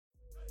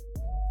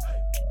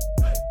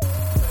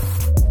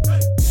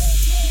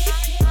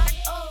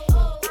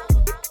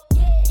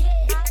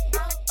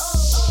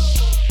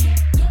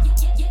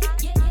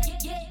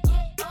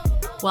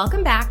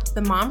Welcome back to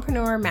the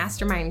Mompreneur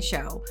Mastermind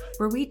Show,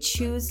 where we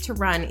choose to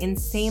run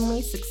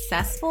insanely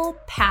successful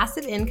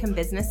passive income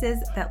businesses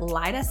that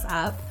light us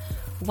up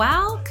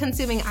while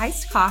consuming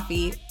iced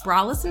coffee,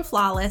 braless and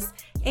flawless,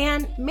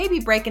 and maybe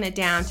breaking it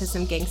down to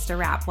some gangster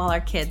rap while our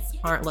kids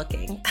aren't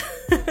looking.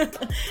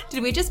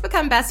 Did we just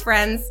become best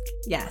friends?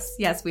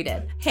 Yes, we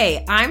did.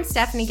 Hey, I'm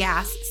Stephanie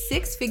Gass,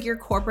 six-figure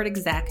corporate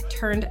exec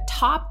turned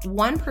top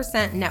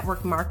 1%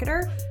 network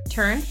marketer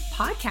turned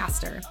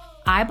podcaster.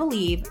 I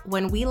believe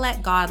when we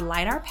let God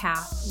light our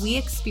path, we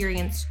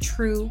experience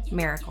true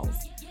miracles.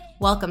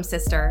 Welcome,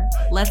 sister.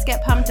 Let's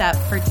get pumped up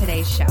for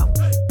today's show.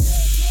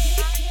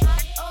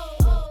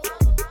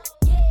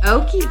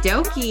 Okie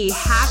dokie.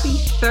 Happy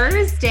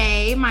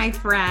Thursday, my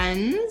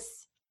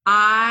friends.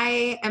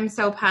 I am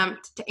so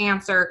pumped to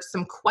answer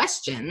some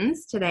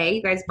questions today.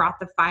 You guys brought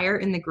the fire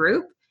in the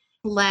group.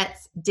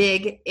 Let's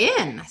dig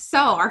in. So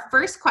our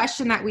first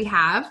question that we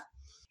have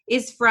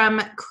is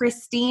from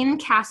Christine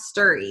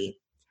Casturi.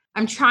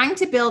 I'm trying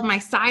to build my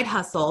side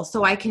hustle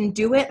so I can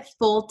do it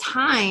full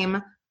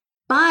time,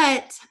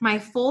 but my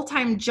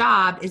full-time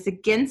job is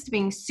against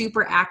being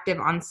super active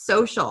on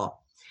social.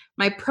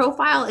 My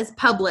profile is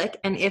public,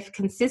 and if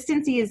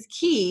consistency is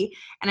key,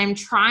 and I'm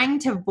trying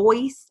to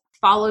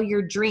follow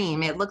your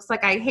dream, it looks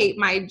like I hate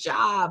my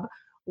job.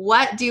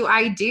 What do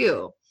I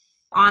do?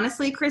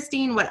 Honestly,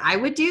 Christine, what I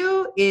would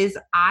do is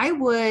I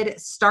would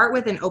start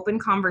with an open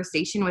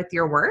conversation with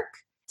your work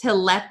to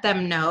let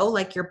them know,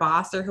 like your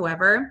boss or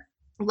whoever,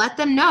 let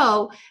them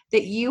know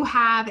that you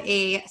have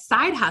a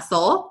side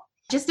hustle,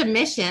 just a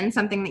mission,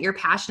 something that you're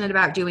passionate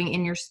about doing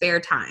in your spare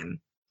time,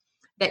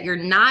 that you're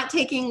not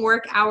taking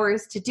work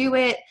hours to do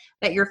it,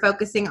 that you're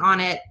focusing on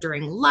it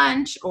during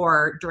lunch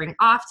or during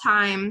off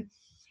time,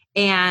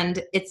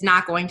 and it's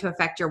not going to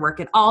affect your work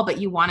at all, but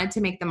you wanted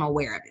to make them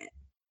aware of it.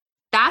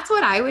 That's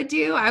what I would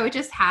do. I would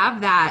just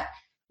have that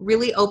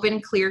really open,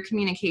 clear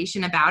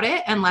communication about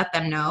it and let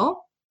them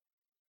know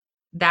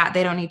that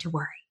they don't need to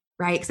worry.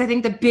 Right? Because I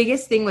think the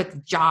biggest thing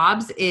with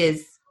jobs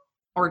is,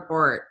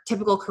 or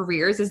typical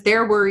careers, is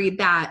they're worried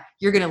that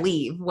you're going to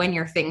leave when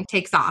your thing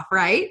takes off,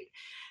 right?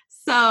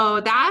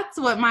 So that's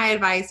what my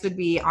advice would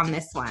be on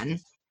this one.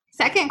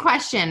 Second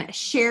question,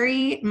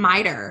 Sherry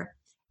Miter.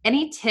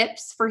 Any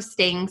tips for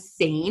staying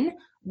sane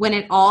when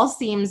it all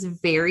seems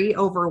very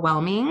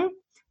overwhelming?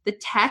 The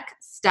tech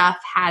stuff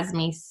has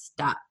me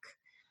stuck.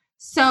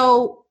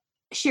 So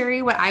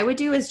Sherry, what I would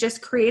do is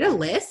just create a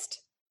list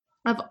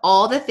of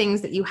all the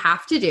things that you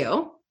have to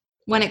do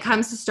when it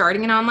comes to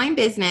starting an online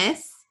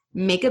business.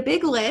 Make a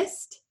big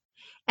list,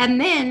 and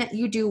then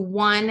you do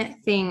one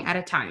thing at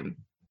a time.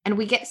 And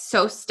we get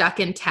so stuck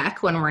in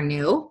tech when we're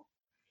new.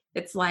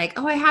 It's like,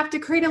 oh, I have to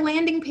create a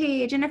landing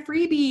page and a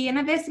freebie and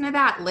a this and a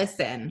that.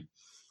 Listen,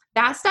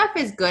 that stuff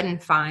is good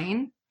and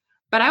fine,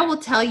 but I will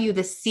tell you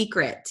the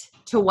secret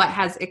to what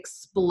has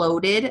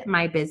exploded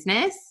my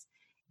business.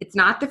 It's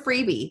not the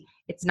freebie.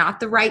 It's not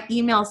the right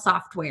email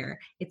software.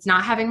 It's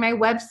not having my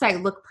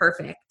website look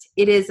perfect.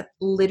 It is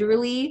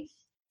literally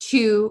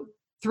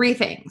three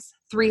things.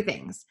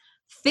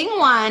 Thing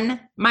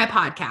one, my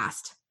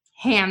podcast,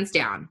 hands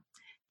down.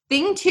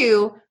 Thing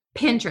two,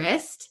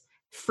 Pinterest,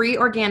 free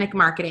organic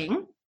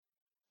marketing.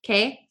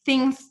 Okay.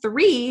 Thing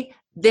three,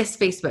 this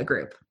Facebook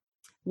group.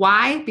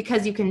 Why?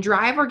 Because you can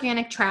drive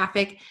organic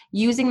traffic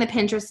using the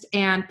Pinterest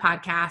and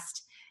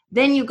podcast.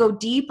 Then you go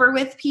deeper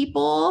with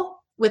people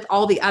with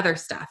all the other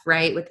stuff,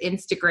 right? With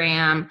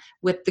Instagram,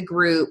 with the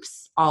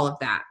groups, all of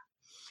that.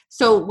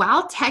 So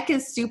while tech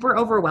is super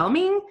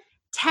overwhelming,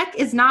 tech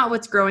is not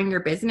what's growing your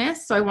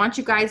business. So I want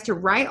you guys to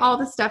write all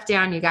the stuff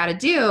down you got to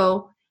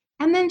do,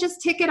 and then just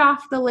tick it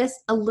off the list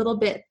a little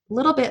bit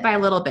by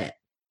little bit.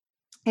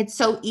 It's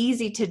so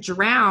easy to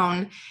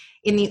drown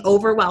in the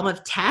overwhelm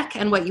of tech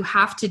and what you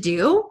have to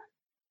do,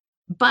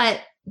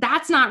 but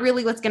that's not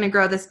really what's going to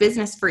grow this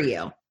business for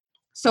you.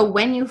 So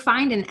when you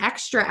find an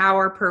extra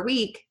hour per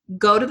week,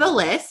 go to the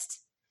list,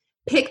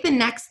 pick the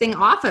next thing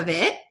off of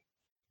it,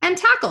 and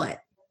tackle it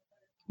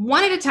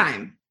one at a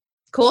time.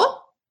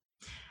 Cool?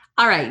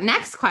 All right,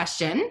 next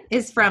question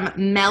is from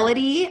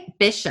Melody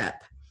Bishop.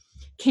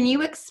 Can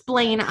you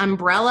explain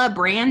umbrella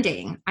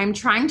branding? I'm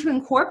trying to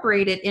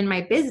incorporate it in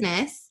my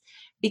business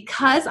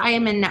because I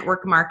am in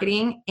network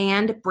marketing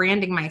and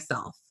branding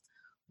myself,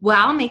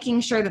 while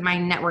making sure that my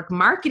network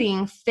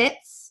marketing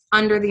fits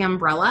under the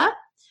umbrella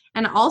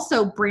and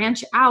also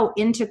branch out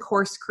into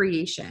course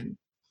creation.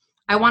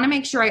 I want to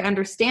make sure I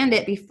understand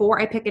it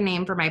before I pick a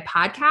name for my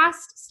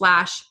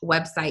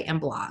podcast/website and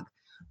blog.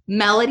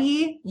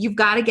 Melody, you've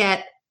got to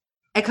get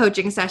a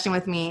coaching session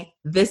with me.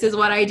 This is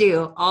what I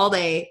do all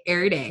day,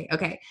 every day.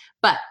 Okay.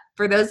 But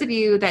for those of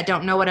you that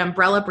don't know what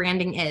umbrella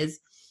branding is,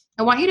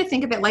 I want you to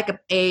think of it like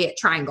a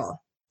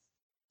triangle.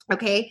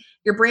 Okay.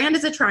 Your brand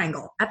is a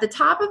triangle. At the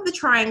top of the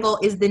triangle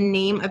is the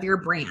name of your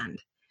brand.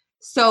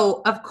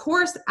 So of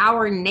course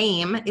our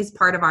name is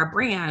part of our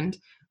brand,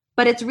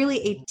 but it's really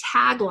a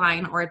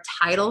tagline or a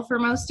title for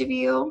most of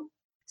you.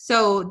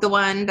 So the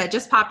one that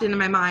just popped into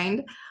my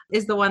mind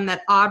is the one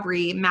that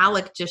Aubrey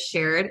Malik just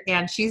shared,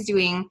 and she's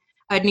doing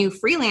a new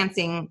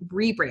freelancing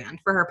rebrand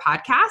for her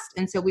podcast.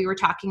 And so we were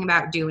talking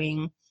about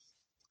doing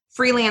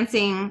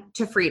freelancing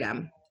to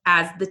freedom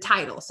as the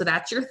title. So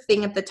that's your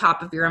thing at the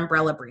top of your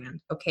umbrella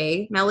brand.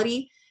 Okay,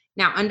 Melody?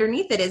 Now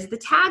underneath it is the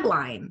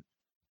tagline.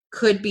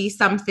 Could be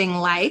something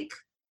like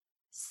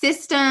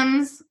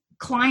systems,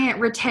 client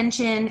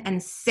retention,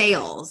 and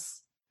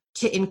sales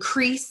to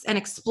increase and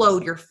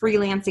explode your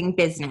freelancing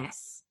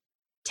business.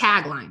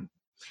 Tagline.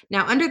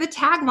 Now, under the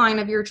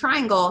tagline of your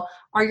triangle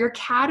are your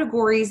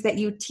categories that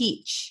you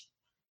teach.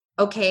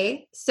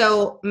 Okay,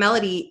 so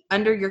Melody,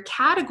 under your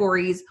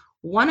categories,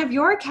 one of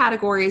your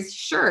categories,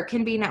 sure,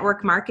 can be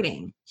network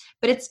marketing,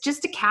 but it's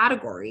just a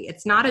category.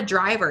 It's not a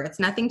driver. It's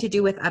nothing to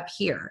do with up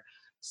here.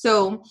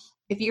 So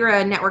if you're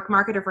a network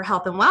marketer for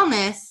health and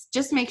wellness,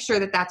 just make sure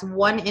that that's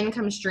one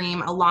income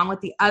stream along with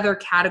the other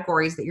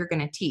categories that you're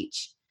going to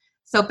teach.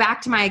 So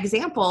back to my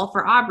example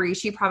for Aubrey,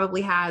 she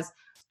probably has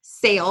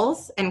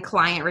sales and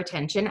client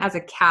retention as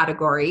a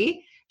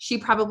category. She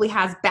probably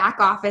has back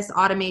office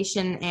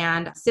automation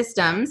and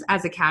systems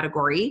as a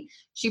category.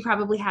 She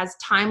probably has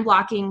time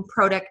blocking,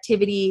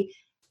 productivity,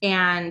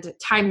 and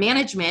time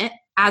management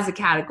as a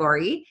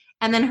category.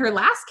 And then her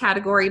last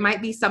category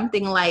might be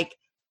something like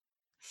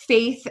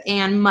faith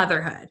and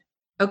motherhood.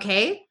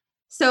 Okay.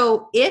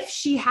 So if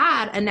she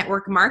had a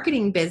network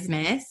marketing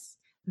business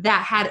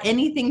that had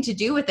anything to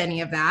do with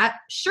any of that,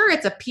 sure,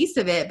 it's a piece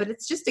of it, but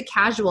it's just a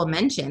casual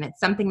mention. It's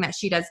something that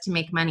she does to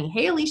make money.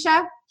 Hey,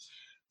 Alicia.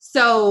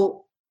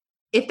 So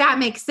if that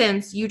makes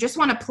sense, you just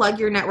want to plug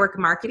your network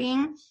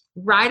marketing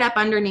right up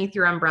underneath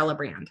your umbrella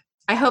brand.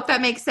 I hope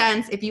that makes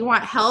sense. If you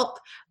want help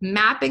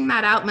mapping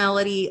that out,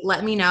 Melody,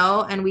 let me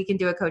know and we can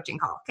do a coaching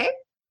call. Okay.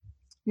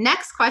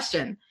 Next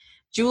question.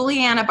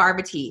 Juliana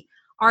Barbati.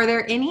 Are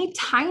there any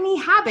tiny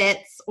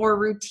habits or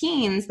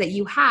routines that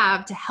you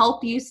have to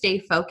help you stay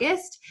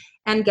focused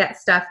and get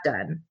stuff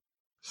done?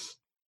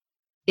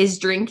 Is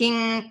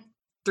drinking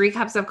 3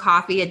 cups of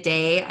coffee a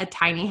day a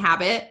tiny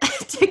habit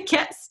to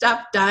get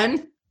stuff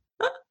done?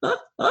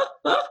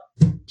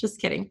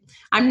 Just kidding.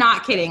 I'm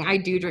not kidding. I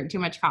do drink too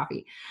much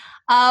coffee.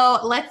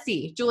 Oh, let's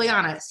see.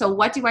 Juliana. So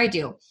what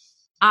do?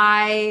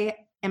 I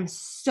am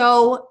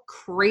so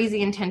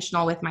crazy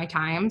intentional with my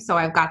time. So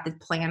I've got the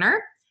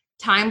planner,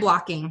 time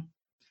blocking,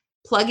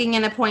 plugging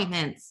in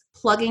appointments,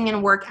 plugging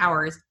in work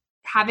hours,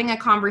 having a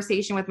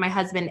conversation with my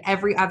husband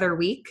every other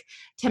week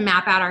to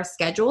map out our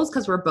schedules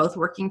because we're both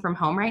working from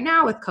home right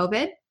now with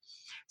COVID.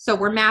 So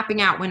we're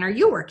mapping out, when are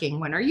you working?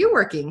 When are you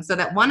working? So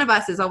that one of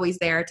us is always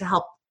there to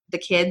help the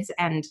kids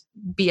and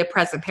be a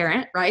present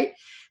parent, right?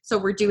 So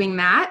we're doing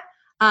that.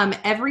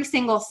 Every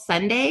single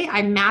Sunday,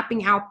 I'm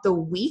mapping out the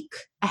week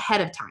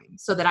ahead of time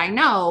so that I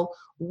know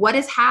what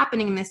is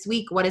happening this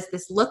week. What does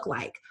this look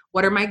like?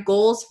 What are my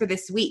goals for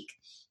this week?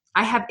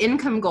 I have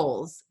income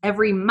goals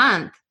every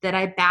month that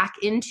I back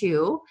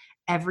into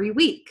every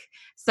week.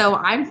 So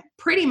I'm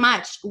pretty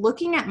much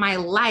looking at my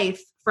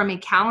life from a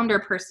calendar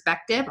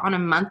perspective on a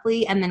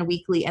monthly and then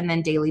weekly and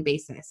then daily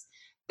basis.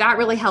 That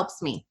really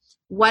helps me.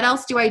 What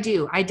else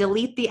do? I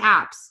delete the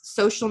apps,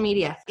 social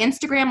media,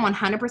 Instagram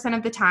 100%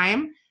 of the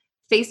time,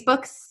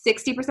 Facebook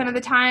 60% of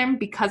the time,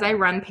 because I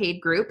run paid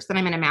groups and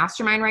I'm in a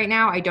mastermind right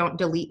now. I don't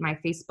delete my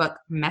Facebook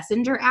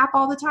Messenger app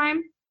all the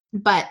time,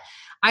 but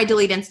I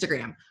delete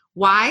Instagram.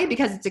 Why?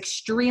 Because it's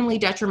extremely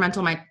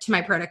detrimental to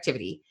my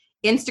productivity.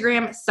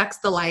 Instagram sucks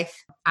the life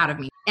out of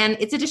me and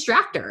it's a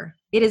distractor.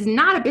 It is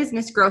not a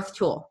business growth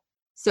tool.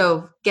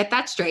 So get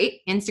that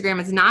straight.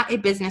 Instagram is not a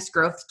business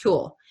growth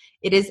tool.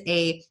 It is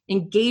a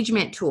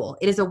engagement tool.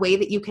 It is a way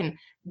that you can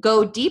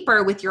go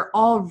deeper with your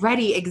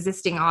already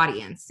existing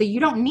audience. So you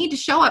don't need to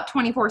show up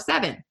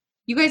 24/7.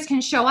 You guys can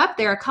show up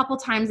there a couple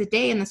times a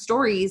day in the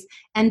stories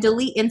and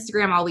delete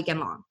Instagram all weekend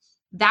long.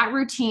 That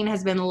routine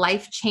has been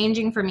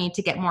life-changing for me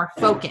to get more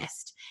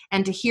focused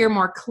and to hear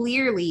more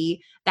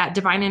clearly that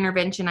divine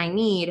intervention I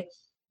need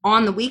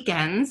on the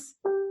weekends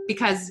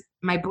because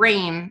my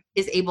brain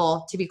is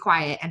able to be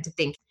quiet and to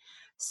think.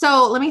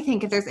 So let me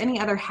think if there's any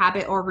other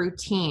habit or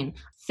routine.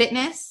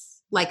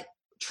 Fitness, like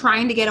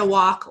trying to get a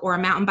walk or a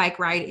mountain bike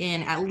ride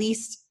in at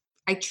least,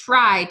 I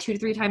try 2 to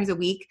 3 times a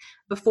week.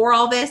 Before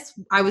all this,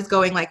 I was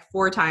going like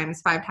 4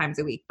 times, 5 times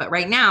a week. But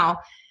right now,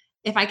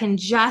 if I can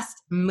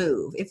just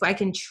move, if I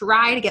can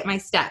try to get my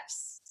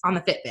steps on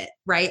the Fitbit,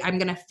 right? I'm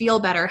going to feel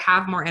better,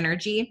 have more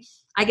energy.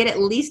 I get at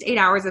least 8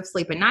 hours of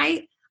sleep a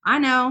night. I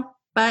know,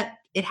 but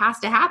it has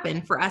to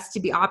happen for us to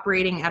be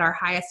operating at our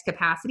highest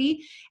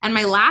capacity. And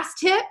my last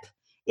tip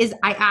is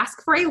I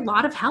ask for a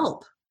lot of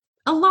help,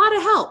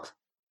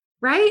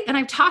 right? And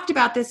I've talked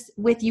about this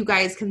with you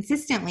guys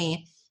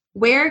consistently.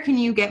 Where can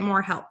you get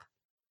more help?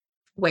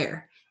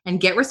 Where? And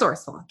get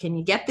resourceful. Can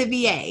you get the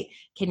VA?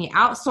 Can you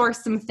outsource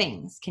some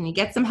things? Can you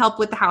get some help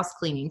with the house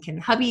cleaning? Can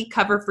hubby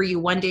cover for you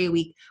 1 day a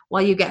week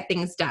while you get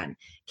things done?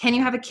 Can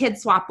you have a kid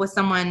swap with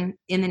someone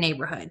in the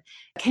neighborhood?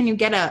 Can you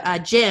get a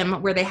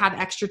gym where they have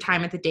extra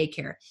time at the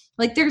daycare?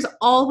 Like there's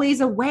always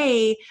a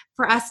way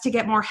for us to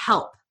get more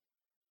help.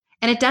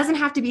 And it doesn't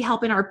have to be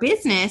help in our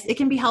business. It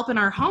can be help in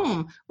our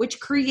home,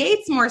 which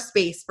creates more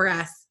space for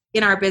us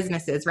in our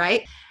businesses,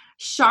 right?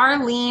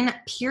 Charlene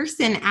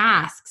Pearson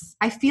asks,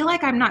 I feel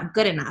like I'm not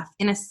good enough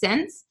in a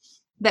sense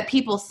that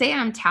people say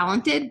I'm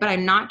talented, but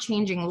I'm not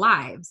changing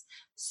lives.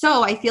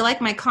 So I feel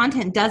like my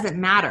content doesn't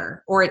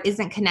matter or it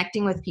isn't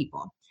connecting with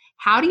people.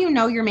 How do you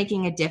know you're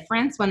making a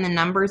difference when the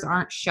numbers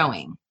aren't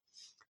showing?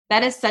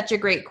 That is such a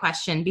great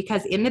question,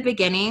 because in the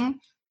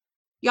beginning,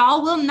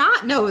 y'all will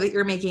not know that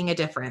you're making a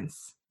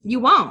difference. You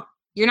won't.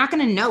 You're not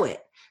going to know it.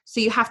 So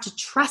you have to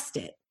trust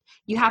it.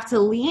 You have to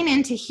lean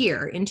into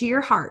here, into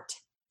your heart,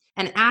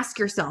 and ask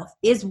yourself,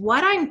 is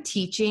what I'm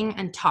teaching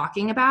and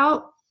talking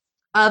about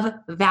of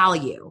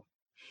value?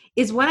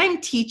 Is what I'm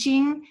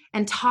teaching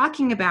and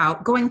talking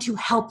about going to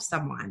help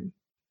someone?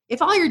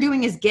 If all you're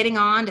doing is getting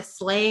on to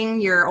slaying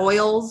your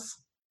oils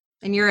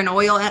and you're an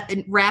oil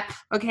rep,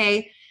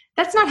 okay,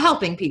 that's not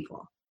helping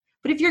people.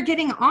 But if you're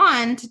getting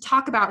on to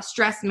talk about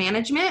stress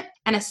management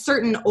and a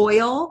certain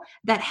oil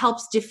that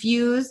helps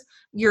diffuse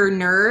your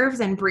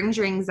nerves and brings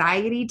your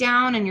anxiety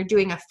down, and you're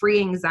doing a free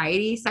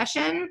anxiety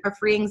session, a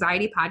free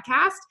anxiety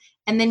podcast,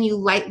 and then you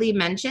lightly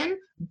mention,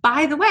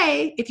 by the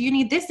way, if you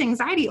need this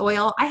anxiety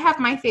oil, I have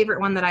my favorite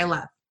one that I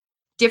love.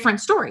 Different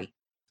story.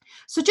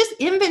 So just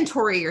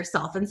inventory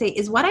yourself and say,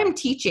 is what I'm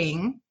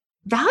teaching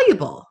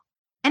valuable?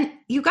 And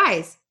you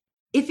guys,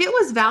 if it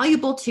was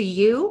valuable to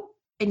you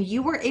and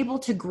you were able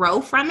to grow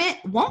from it,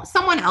 won't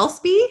someone else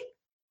be?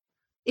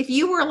 If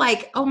you were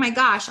like, oh my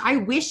gosh, I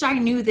wish I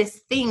knew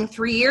this thing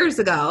 3 years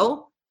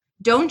ago,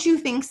 don't you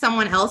think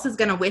someone else is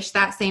going to wish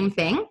that same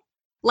thing?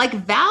 Like,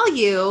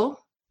 value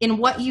in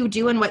what you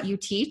do and what you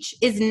teach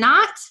is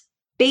not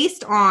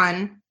based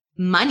on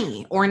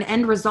money or an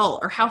end result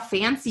or how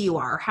fancy you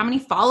are, or how many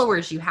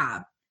followers you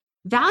have.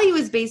 Value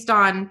is based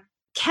on,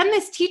 can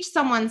this teach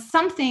someone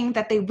something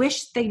that they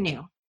wish they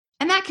knew?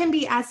 And that can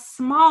be as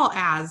small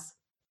as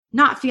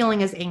not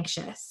feeling as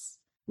anxious,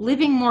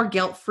 living more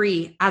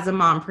guilt-free as a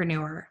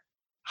mompreneur,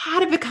 how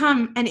to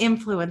become an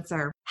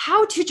influencer,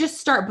 how to just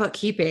start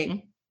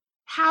bookkeeping,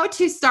 how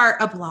to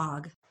start a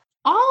blog.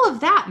 All of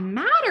that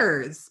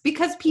matters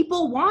because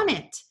people want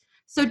it.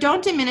 So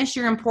don't diminish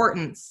your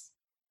importance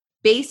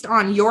based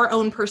on your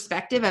own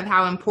perspective of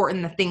how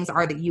important the things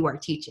are that you are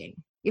teaching.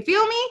 You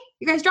feel me?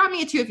 You guys drop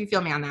me a 2 if you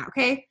feel me on that,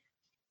 okay?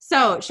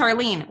 So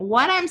Charlene,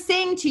 what I'm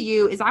saying to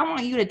you is I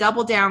want you to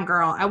double down,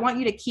 girl. I want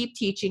you to keep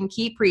teaching,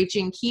 keep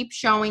preaching, keep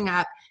showing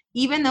up,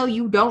 even though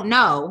you don't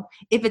know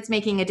if it's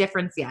making a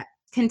difference yet.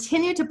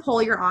 Continue to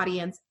poll your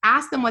audience,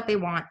 ask them what they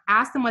want,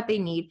 ask them what they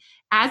need.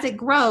 As it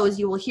grows,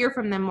 you will hear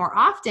from them more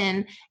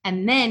often,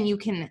 and then you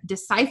can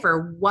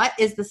decipher what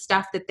is the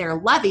stuff that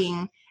they're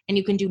loving, and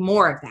you can do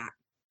more of that.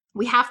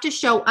 We have to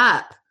show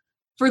up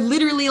for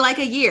literally like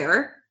a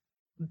year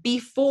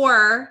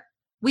before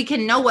we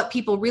can know what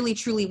people really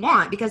truly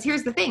want. Because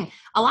here's the thing,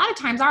 a lot of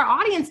times our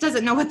audience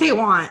doesn't know what they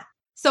want.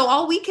 So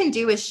all we can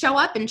do is show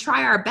up and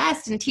try our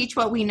best and teach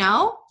what we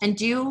know and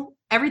do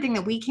everything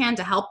that we can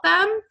to help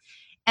them.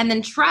 And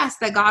then trust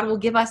that God will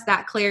give us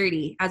that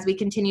clarity as we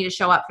continue to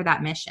show up for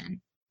that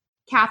mission.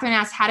 Catherine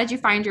asked, how did you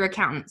find your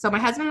accountant? So my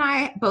husband and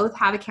I both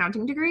have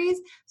accounting degrees,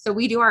 so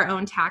we do our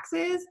own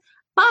taxes.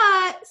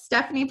 But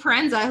Stephanie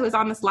Parenza, who is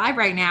on this live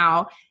right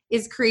now,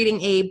 is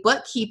creating a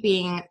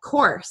bookkeeping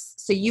course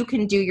so you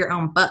can do your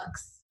own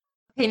books.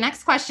 Okay,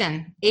 next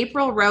question.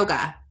 April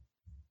Roga.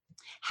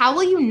 How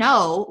will you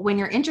know when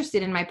you're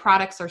interested in my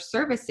products or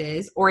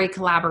services or a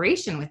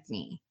collaboration with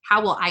me?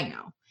 How will I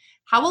know?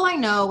 How will I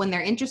know when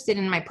they're interested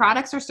in my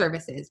products or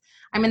services?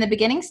 I'm in the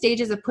beginning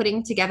stages of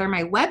putting together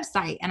my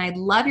website, and I'd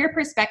love your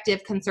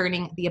perspective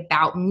concerning the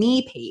About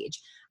Me page.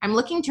 I'm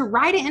looking to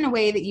write it in a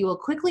way that you will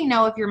quickly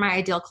know if you're my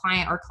ideal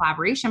client or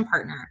collaboration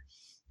partner.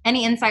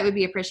 Any insight would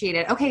be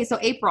appreciated. Okay, so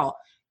April,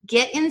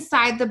 get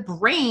inside the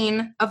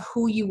brain of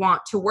who you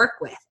want to work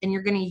with, and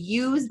you're going to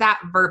use that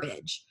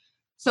verbiage.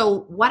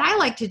 So what I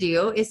like to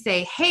do is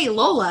say, hey,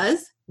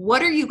 Lolas,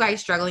 what are you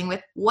guys struggling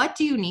with? What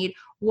do you need?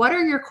 What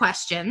are your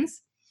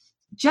questions?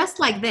 Just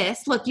like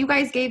this. Look, you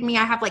guys gave me,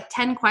 I have like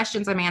 10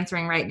 questions I'm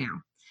answering right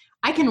now.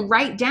 I can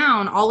write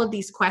down all of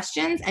these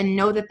questions and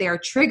know that they are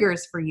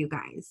triggers for you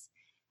guys.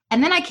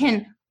 And then I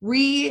can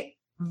regurgitate,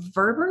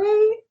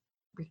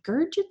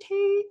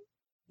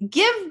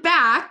 give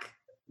back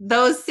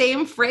those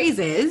same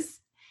phrases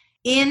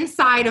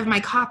inside of my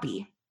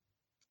copy.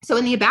 So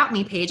in the About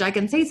Me page, I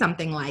can say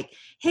something like,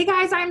 hey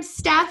guys, I'm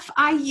Steph.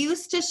 I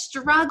used to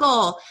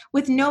struggle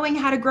with knowing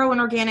how to grow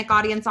an organic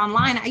audience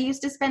online. I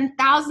used to spend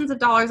thousands of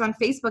dollars on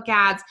Facebook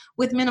ads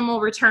with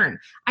minimal return.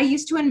 I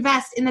used to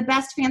invest in the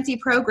best fancy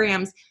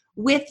programs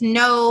with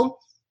no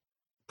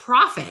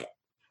profit.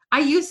 I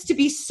used to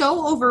be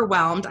so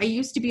overwhelmed. I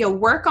used to be a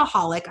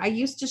workaholic. I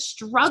used to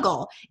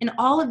struggle in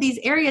all of these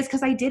areas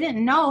because I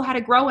didn't know how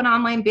to grow an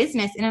online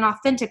business in an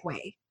authentic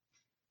way.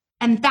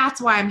 And that's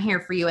why I'm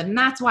here for you. And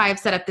that's why I've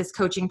set up this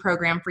coaching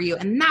program for you.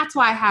 And that's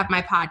why I have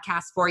my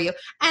podcast for you.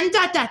 And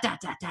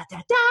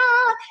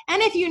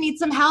And if you need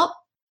some help,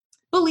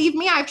 believe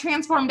me, I've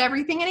transformed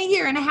everything in a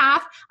year and a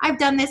half. I've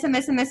done this and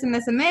this and this and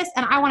this and this.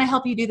 And I want to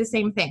help you do the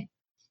same thing.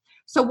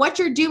 So what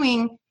you're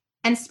doing,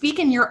 and speak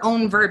in your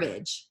own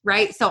verbiage,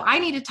 right? So I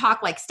need to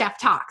talk like Steph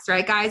talks,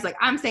 right, guys? Like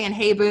I'm saying,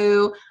 hey,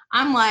 boo,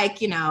 I'm like,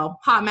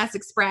 Hot Mess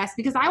Express,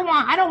 because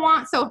I don't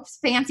want so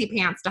fancy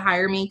pants to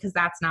hire me, because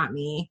that's not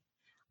me.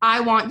 I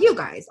want you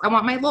guys. I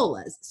want my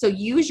Lolas. So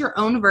use your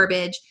own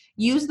verbiage.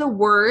 Use the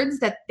words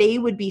that they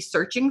would be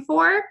searching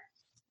for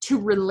to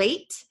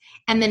relate,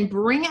 and then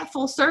bring it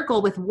full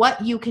circle with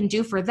what you can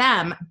do for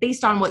them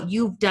based on what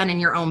you've done in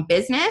your own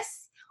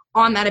business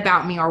on that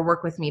About Me or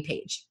Work With Me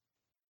page.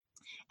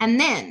 And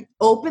then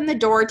open the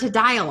door to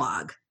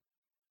dialogue.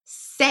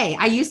 Say,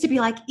 I used to be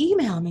like,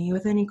 email me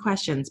with any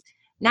questions.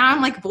 Now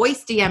I'm like,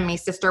 voice DM me,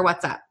 sister,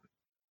 what's up?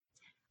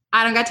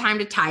 I don't got time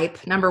to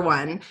type, number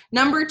one.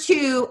 Number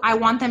two, I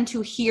want them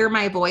to hear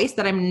my voice,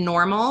 that I'm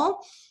normal,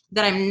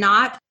 that I'm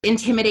not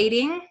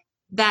intimidating,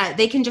 that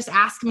they can just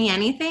ask me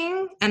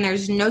anything and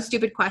there's no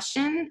stupid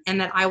question, and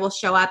that I will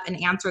show up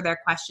and answer their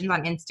questions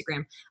on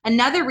Instagram.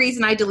 Another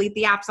reason I delete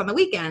the apps on the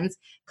weekends,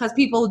 because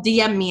people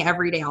DM me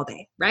every day, all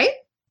day, right?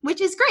 Which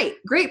is great.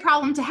 Great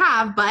problem to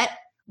have, but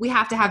we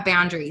have to have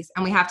boundaries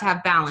and we have to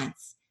have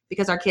balance,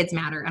 because our kids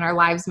matter and our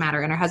lives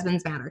matter and our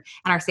husbands matter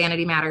and our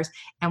sanity matters.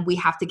 And we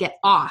have to get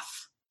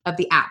off of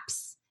the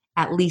apps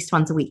at least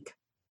once a week.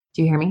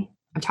 Do you hear me?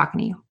 I'm talking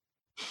to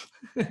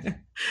you.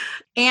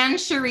 Anne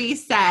Cherie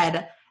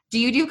said, do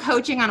you do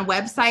coaching on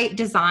website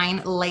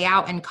design,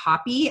 layout, and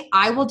copy?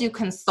 I will do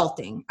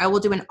consulting. I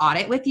will do an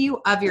audit with you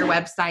of your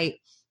website,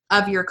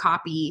 of your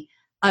copy,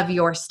 of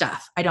your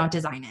stuff. I don't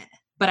design it,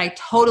 but I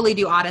totally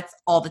do audits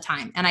all the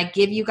time. And I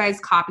give you guys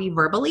copy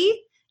verbally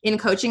in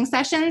coaching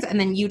sessions, and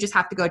then you just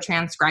have to go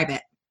transcribe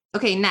it.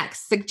 Okay,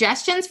 next,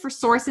 suggestions for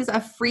sources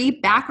of free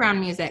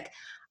background music.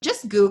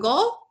 Just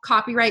Google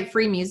copyright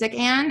free music,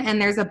 Anne, and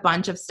there's a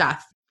bunch of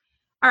stuff.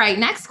 All right,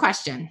 next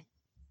question.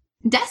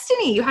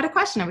 Destiny, you had a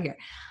question over here.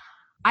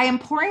 I am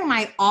pouring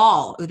my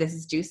all. Oh, this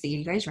is juicy. Are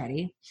you guys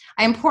ready?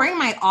 I am pouring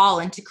my all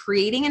into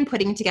creating and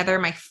putting together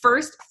my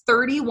first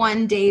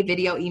 31-day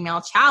video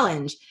email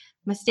challenge.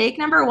 Mistake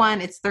number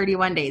one, it's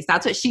 31 days.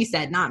 That's what she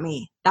said, not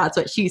me. That's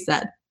what she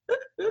said.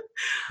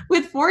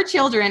 With 4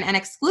 children and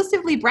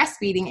exclusively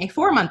breastfeeding a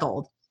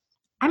 4-month-old.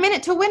 I'm in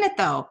it to win it,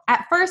 though.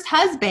 At first,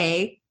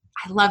 husband,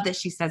 I love that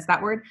she says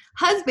that word.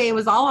 Husband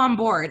was all on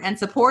board and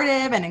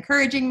supportive and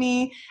encouraging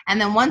me.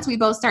 And then once we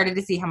both started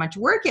to see how much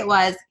work it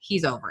was,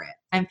 he's over it.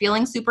 I'm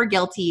feeling super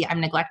guilty.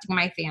 I'm neglecting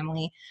my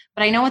family,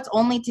 but I know it's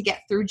only to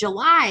get through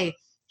July.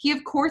 He,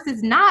 of course,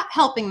 is not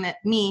helping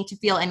me to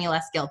feel any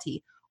less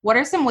guilty. What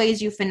are some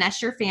ways you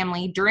finesse your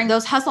family during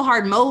those hustle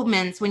hard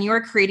moments when you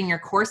are creating your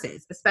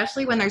courses,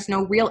 especially when there's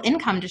no real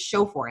income to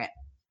show for it?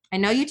 I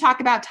know you talk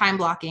about time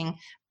blocking,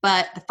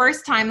 but the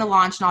first time, the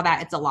launch and all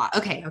that, it's a lot.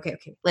 Okay.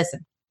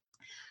 Listen,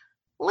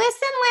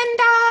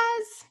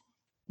 Lindas.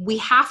 We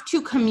have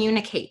to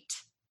communicate.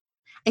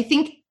 I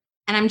think,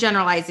 and I'm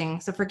generalizing,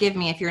 so forgive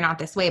me if you're not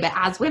this way, but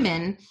as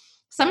women,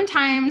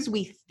 sometimes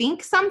we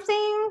think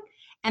something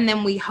and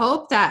then we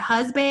hope that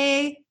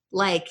husband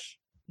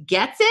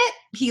gets it.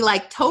 He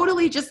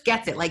totally just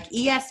gets it, like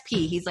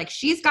ESP. He's like,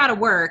 she's got to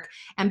work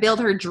and build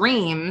her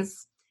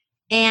dreams.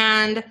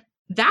 And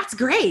that's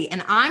great.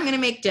 And I'm going to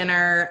make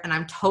dinner and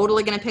I'm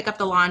totally going to pick up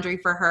the laundry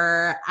for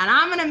her. And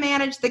I'm going to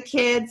manage the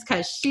kids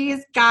because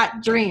she's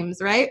got dreams,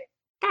 right?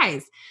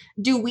 Guys,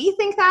 do we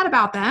think that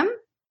about them?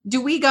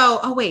 Do we go,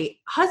 oh wait,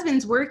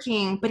 husband's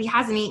working, but he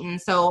hasn't eaten.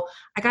 So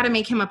I got to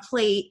make him a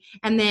plate.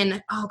 And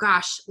then, oh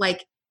gosh,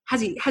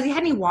 has he had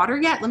any water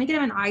yet? Let me get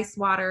him an ice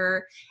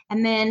water.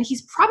 And then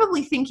he's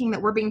probably thinking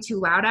that we're being too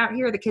loud out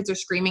here. The kids are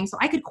screaming. So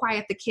I could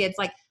quiet the kids.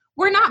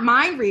 We're not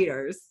mind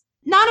readers.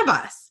 None of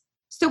us.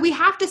 So we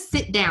have to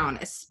sit down,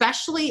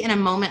 especially in a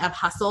moment of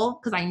hustle,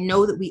 because I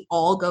know that we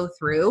all go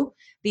through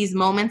these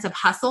moments of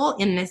hustle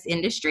in this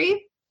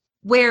industry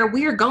where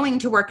we are going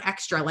to work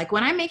extra. Like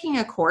when I'm making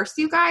a course,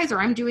 you guys, or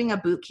I'm doing a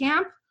boot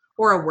camp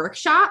or a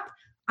workshop,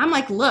 I'm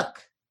like,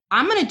 look,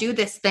 I'm going to do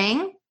this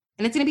thing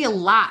and it's going to be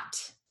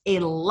a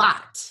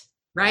lot,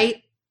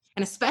 right?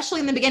 And especially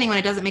in the beginning when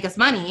it doesn't make us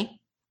money,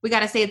 we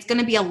got to say it's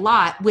going to be a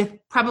lot with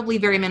probably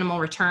very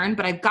minimal return,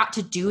 but I've got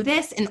to do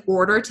this in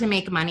order to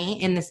make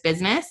money in this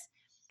business.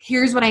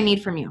 Here's what I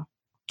need from you.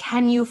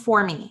 Can you,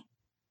 for me,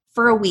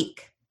 for a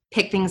week,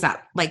 pick things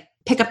up?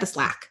 Pick up the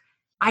slack.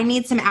 I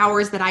need some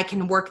hours that I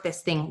can work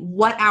this thing.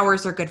 What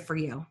hours are good for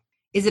you?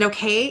 Is it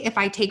okay if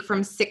I take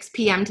from 6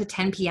 p.m. to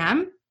 10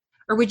 p.m.?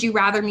 Or would you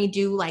rather me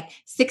do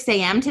 6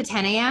 a.m. to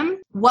 10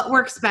 a.m.? What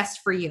works best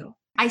for you?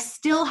 I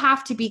still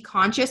have to be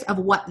conscious of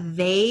what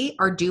they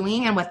are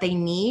doing and what they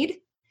need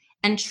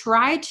and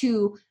try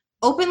to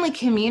openly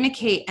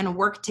communicate and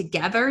work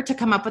together to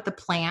come up with a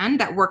plan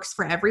that works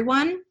for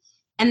everyone.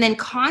 And then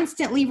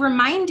constantly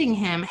reminding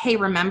him, hey,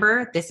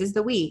 remember, this is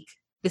the week.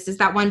 This is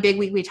that one big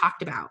week we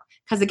talked about.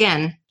 Because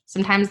again,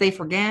 sometimes they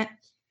forget.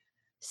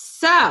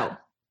 So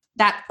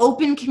that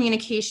open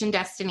communication,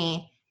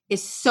 Destiny,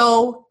 is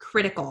so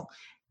critical.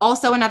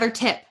 Also, another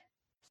tip,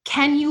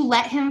 can you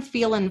let him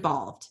feel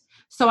involved?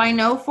 So I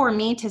know for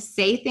me to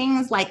say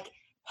things like,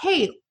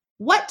 hey,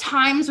 what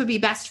times would be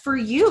best for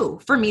you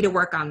for me to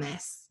work on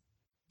this?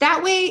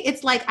 That way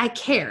it's like I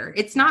care.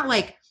 It's not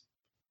like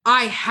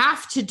I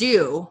have to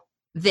do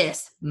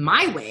this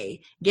my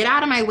way. Get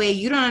out of my way.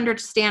 You don't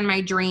understand my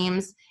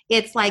dreams.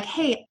 It's like,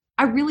 hey,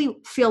 I really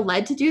feel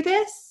led to do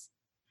this.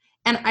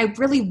 And I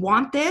really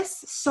want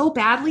this so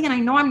badly. And I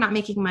know I'm not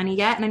making money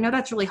yet. And I know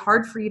that's really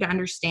hard for you to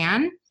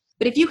understand.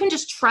 But if you can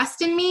just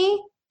trust in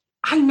me,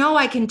 I know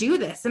I can do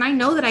this. And I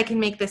know that I can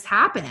make this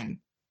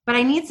happen. But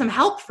I need some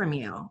help from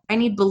you. I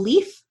need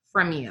belief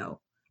from you.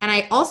 And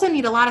I also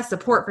need a lot of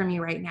support from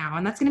you right now.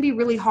 And that's going to be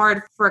really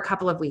hard for a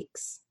couple of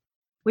weeks.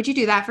 Would you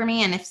do that for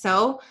me? And if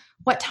so,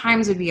 what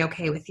times would be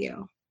okay with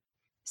you?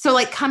 So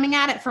like coming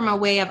at it from a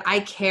way of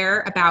I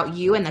care about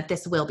you and that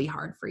this will be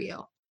hard for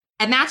you.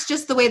 And that's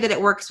just the way that it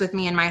works with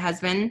me and my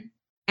husband.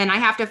 And I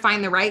have to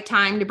find the right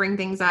time to bring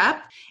things up.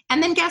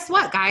 And then guess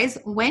what, guys?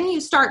 When you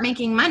start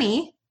making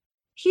money,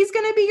 he's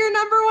going to be your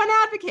number one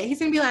advocate. He's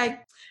going to be like,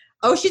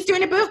 oh, she's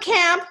doing a boot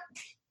camp.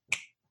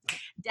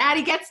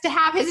 Daddy gets to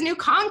have his new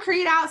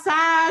concrete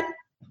outside.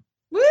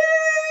 Woo!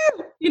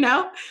 You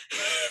know,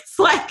 it's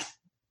like,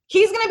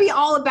 he's going to be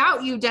all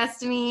about you,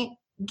 Destiny.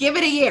 Give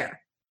it a year,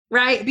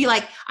 right? Be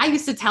like, I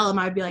used to tell him,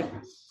 I'd be like,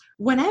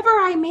 whenever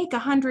I make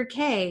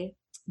 100K,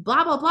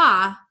 blah, blah,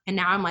 blah. And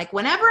now I'm like,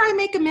 whenever I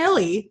make $1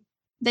 million,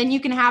 then you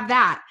can have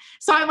that.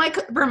 So I'm like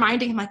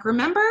reminding him, like,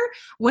 remember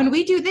when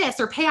we do this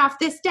or pay off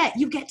this debt,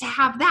 you get to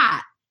have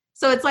that.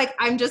 So it's like,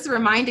 I'm just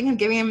reminding him,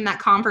 giving him that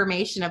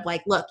confirmation of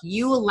like, look,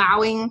 you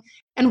allowing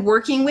and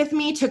working with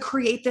me to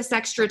create this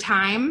extra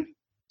time,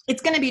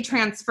 it's going to be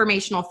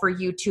transformational for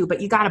you too,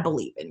 but you got to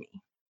believe in me,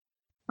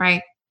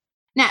 right?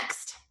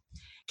 Next,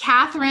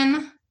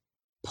 Catherine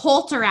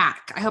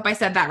Polterak. I hope I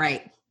said that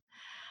right.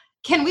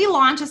 Can we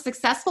launch a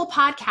successful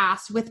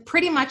podcast with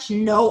pretty much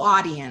no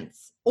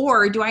audience?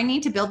 Or do I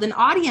need to build an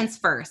audience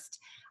first?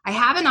 I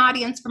have an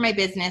audience for my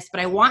business, but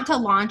I want to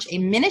launch a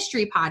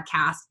ministry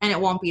podcast and it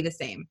won't be the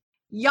same.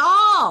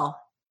 Y'all,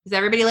 is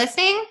everybody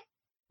listening?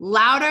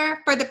 Louder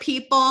for the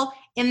people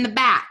in the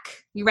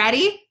back. You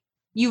ready?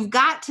 You've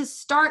got to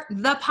start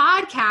the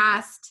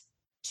podcast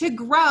to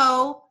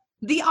grow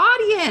the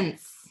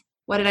audience.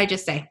 What did I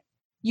just say?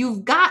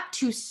 You've got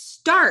to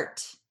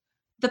start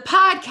the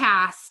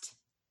podcast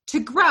to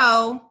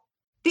grow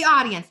the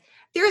audience.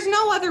 There's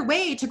no other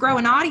way to grow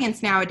an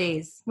audience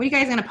nowadays. What are you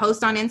guys going to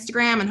post on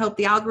Instagram and hope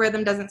the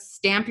algorithm doesn't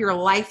stamp your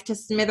life to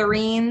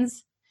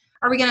smithereens?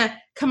 Are we going to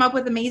come up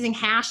with amazing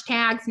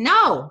hashtags?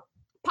 No.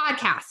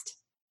 Podcast.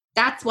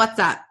 That's what's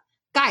up.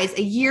 Guys, 1.5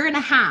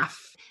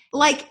 years.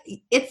 Like,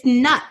 it's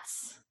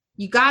nuts.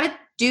 You got to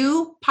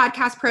do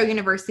Podcast Pro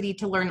University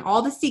to learn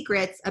all the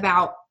secrets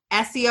about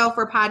SEO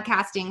for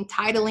podcasting,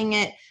 titling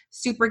it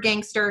super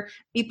gangster,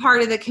 be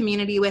part of the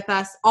community with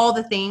us, all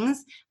the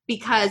things,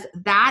 because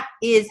that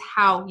is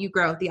how you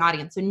grow the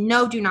audience. So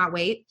no, do not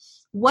wait.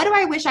 What do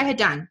I wish I had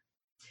done?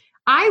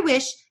 I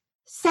wish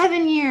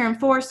 7 years and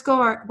 4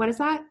 score. What is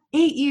that?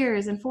 8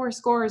 years and 4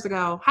 scores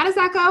ago. How does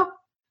that go?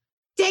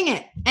 Dang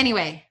it.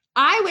 Anyway,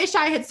 I wish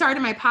I had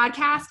started my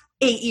podcast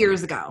 8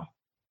 years ago,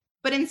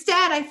 but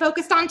instead I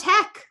focused on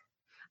tech.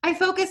 I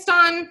focused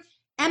on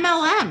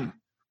MLM.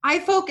 I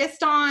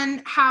focused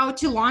on how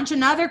to launch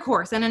another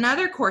course and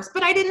another course,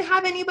 but I didn't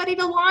have anybody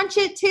to launch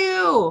it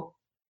to.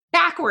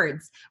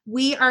 Backwards.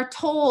 We are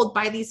told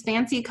by these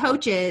fancy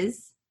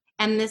coaches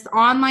and this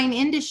online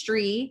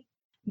industry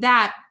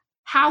that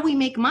how we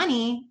make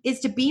money is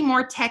to be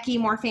more techie,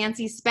 more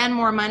fancy, spend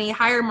more money,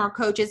 hire more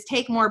coaches,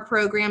 take more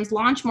programs,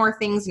 launch more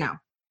things. No,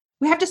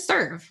 we have to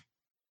serve.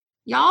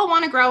 Y'all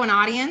want to grow an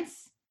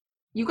audience?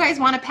 You guys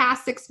want to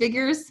pass 6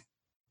 figures?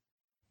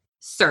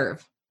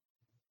 Serve.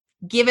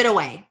 Give it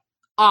away.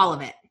 All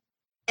of it.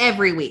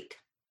 Every week.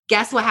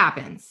 Guess what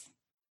happens?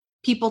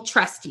 People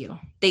trust you.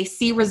 They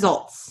see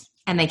results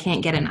and they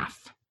can't get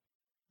enough.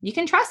 You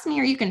can trust me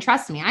or you can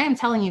trust me. I am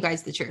telling you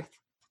guys the truth.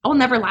 I will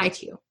never lie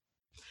to you.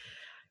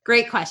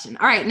 Great question.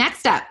 All right,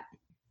 next up.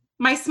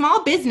 My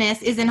small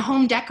business is in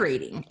home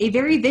decorating, a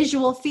very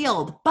visual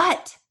field,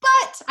 but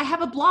I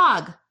have a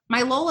blog.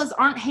 My Lolas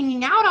aren't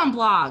hanging out on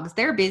blogs.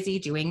 They're busy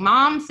doing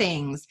mom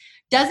things.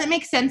 Does it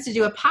make sense to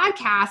do a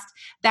podcast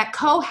that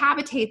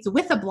cohabitates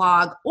with a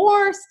blog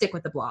or stick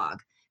with the blog?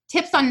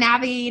 Tips on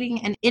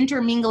navigating and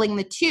intermingling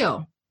the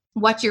two.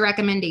 What's your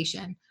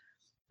recommendation?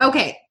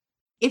 Okay,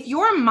 if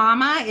your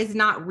mama is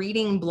not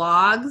reading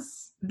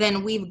blogs,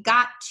 then we've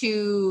got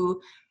to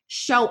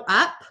show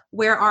up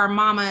where our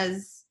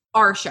mamas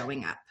are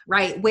showing up,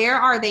 right? Where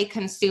are they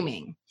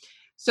consuming?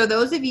 So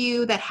those of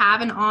you that have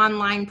an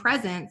online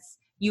presence,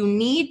 you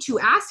need to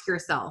ask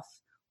yourself,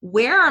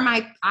 where are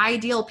my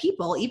ideal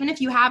people? Even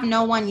if you have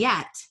no one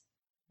yet,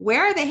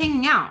 where are they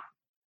hanging out?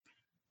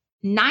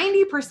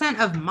 90%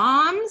 of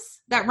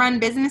moms that run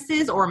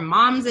businesses or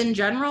moms in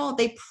general,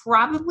 they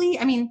probably,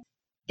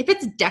 if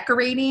it's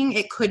decorating,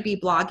 it could be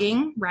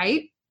blogging,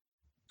 right?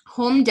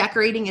 Home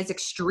decorating is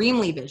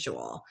extremely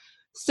visual.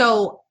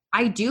 So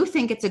I do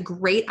think it's a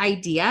great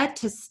idea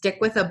to stick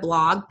with a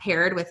blog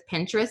paired with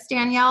Pinterest,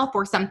 Danielle,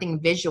 for something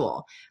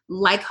visual,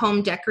 like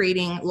home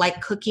decorating, like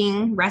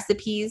cooking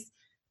recipes.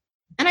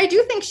 And I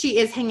do think she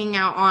is hanging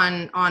out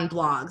on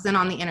blogs and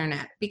on the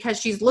internet because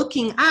she's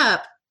looking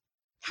up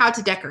how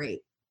to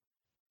decorate.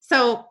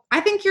 So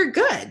I think you're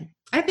good.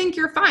 I think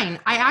you're fine.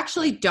 I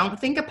actually don't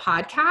think a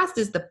podcast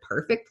is the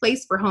perfect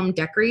place for home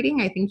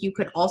decorating. I think you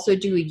could also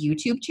do a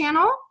YouTube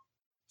channel.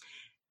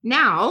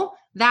 Now,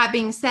 that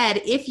being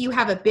said, if you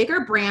have a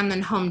bigger brand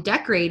than home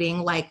decorating,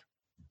 like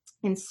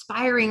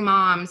inspiring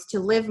moms to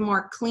live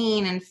more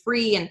clean and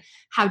free, and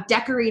how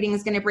decorating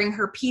is going to bring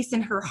her peace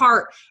in her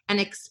heart and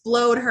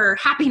explode her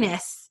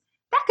happiness,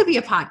 that could be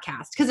a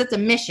podcast because it's a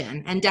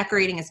mission and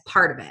decorating is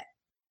part of it.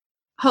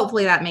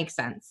 Hopefully that makes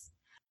sense.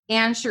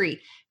 And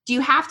Cherie, do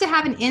you have to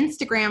have an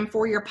Instagram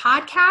for your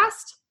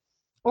podcast,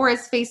 or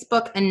is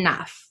Facebook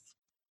enough?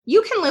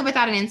 You can live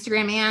without an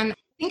Instagram, Anne. I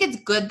think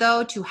it's good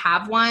though to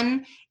have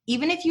one,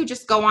 even if you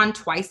just go on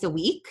twice a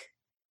week.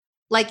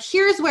 Like,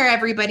 here's where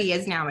everybody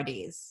is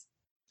nowadays.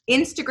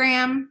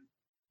 Instagram,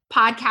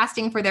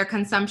 podcasting for their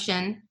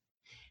consumption,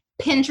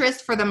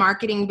 Pinterest for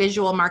the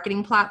visual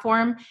marketing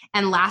platform,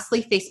 and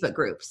lastly, Facebook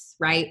groups,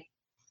 right?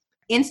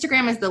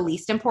 Instagram is the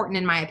least important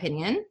in my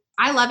opinion.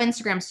 I love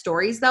Instagram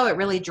stories though. It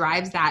really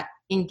drives that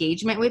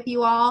engagement with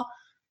you all.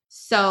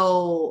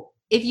 So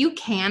if you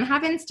can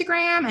have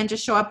Instagram and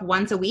just show up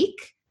once a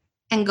week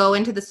and go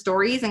into the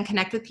stories and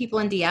connect with people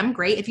in DM,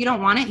 great. If you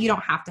don't want it, you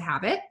don't have to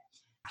have it.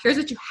 Here's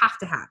what you have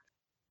to have.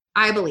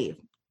 I believe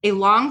a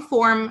long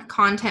form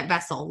content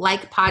vessel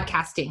like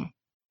podcasting.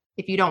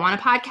 If you don't want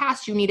a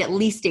podcast, you need at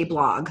least a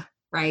blog,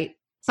 right?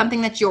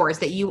 Something that's yours,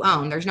 that you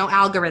own. There's no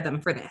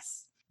algorithm for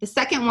this. The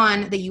second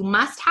one that you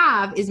must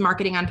have is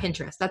marketing on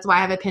Pinterest. That's why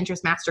I have a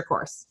Pinterest master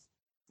course,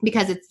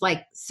 because it's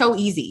like so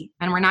easy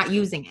and we're not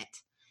using it.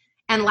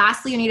 And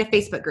lastly, you need a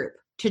Facebook group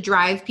to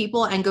drive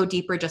people and go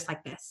deeper just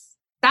like this.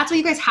 That's what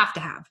you guys have to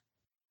have.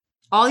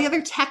 All the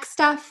other tech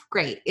stuff,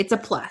 great. It's a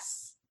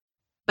plus,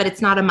 but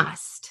it's not a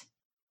must.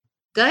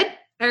 Good?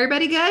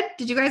 Everybody good?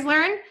 Did you guys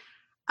learn?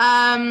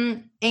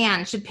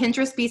 And should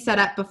Pinterest be set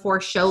up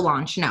before show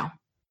launch? No,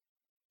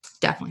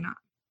 definitely not.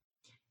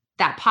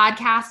 That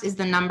podcast is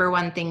the number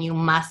one thing you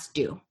must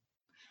do.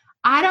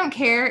 I don't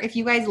care if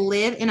you guys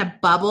live in a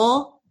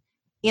bubble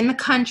in the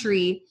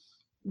country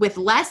with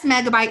less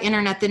megabyte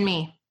internet than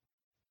me,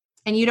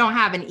 and you don't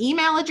have an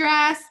email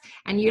address,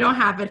 and you don't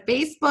have a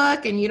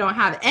Facebook, and you don't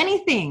have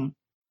anything.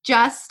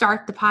 Just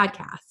start the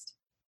podcast.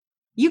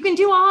 You can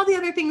do all the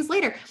other things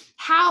later.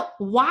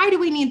 Why do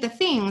we need the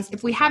things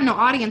if we have no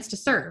audience to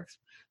serve?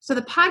 So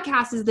the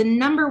podcast is the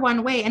number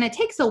one way, and it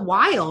takes a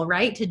while,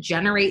 right, to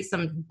generate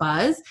some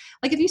buzz.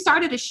 Like if you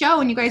started a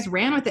show and you guys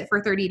ran with it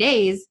for 30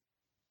 days,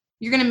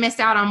 you're going to miss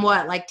out on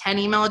what, like 10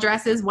 email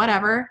addresses,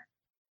 whatever.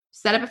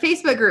 Set up a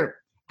Facebook group.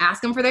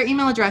 Ask them for their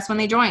email address when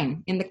they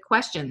join in the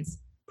questions.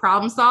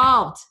 Problem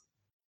solved,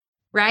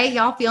 right?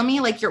 Y'all feel me?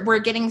 Like we're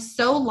getting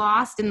so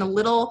lost in the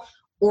little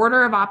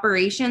order of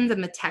operations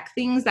and the tech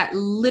things that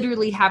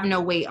literally have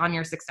no weight on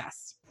your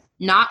success.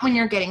 Not when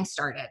you're getting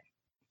started.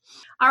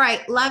 All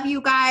right. Love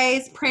you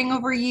guys. Praying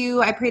over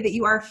you. I pray that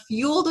you are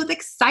fueled with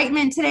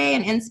excitement today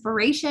and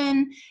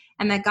inspiration,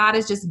 and that God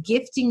is just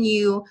gifting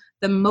you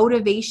the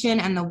motivation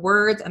and the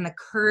words and the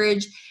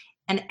courage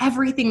and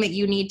everything that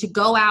you need to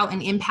go out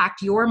and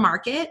impact your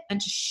market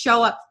and to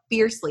show up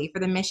fiercely for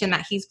the mission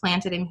that He's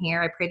planted in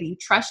here. I pray that you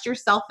trust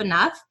yourself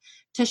enough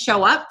to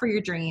show up for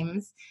your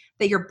dreams,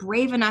 that you're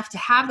brave enough to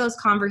have those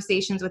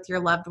conversations with your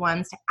loved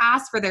ones, to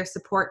ask for their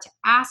support, to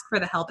ask for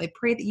the help. I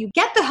pray that you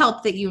get the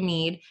help that you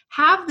need,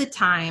 have the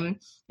time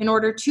in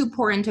order to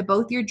pour into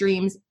both your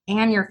dreams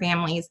and your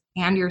families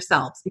and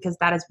yourselves, because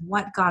that is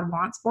what God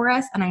wants for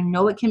us. And I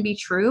know it can be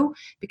true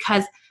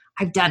because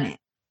I've done it.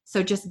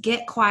 So just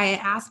get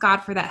quiet, ask God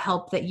for that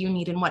help that you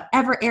need in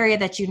whatever area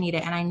that you need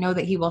it. And I know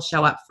that He will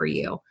show up for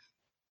you.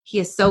 He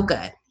is so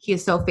good. He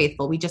is so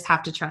faithful. We just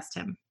have to trust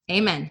Him.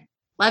 Amen.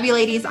 Love you,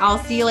 ladies. I'll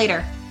see you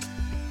later.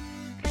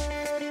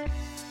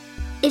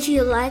 If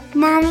you like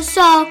Mama's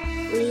Talk,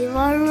 leave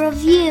a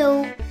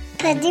review.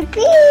 Pretty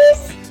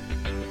please.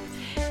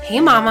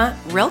 Hey Mama,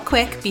 real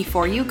quick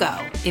before you go,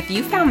 if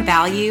you found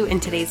value in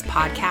today's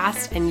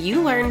podcast and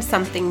you learned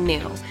something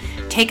new,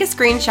 take a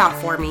screenshot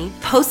for me,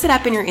 post it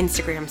up in your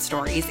Instagram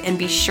stories, and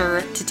be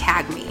sure to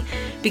tag me,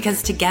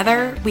 because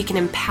together we can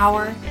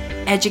empower,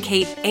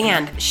 educate,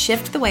 and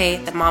shift the way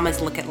that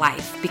mamas look at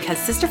life. Because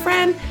sister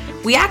friend,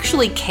 we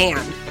actually can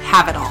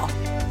have it all.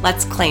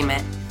 Let's claim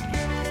it.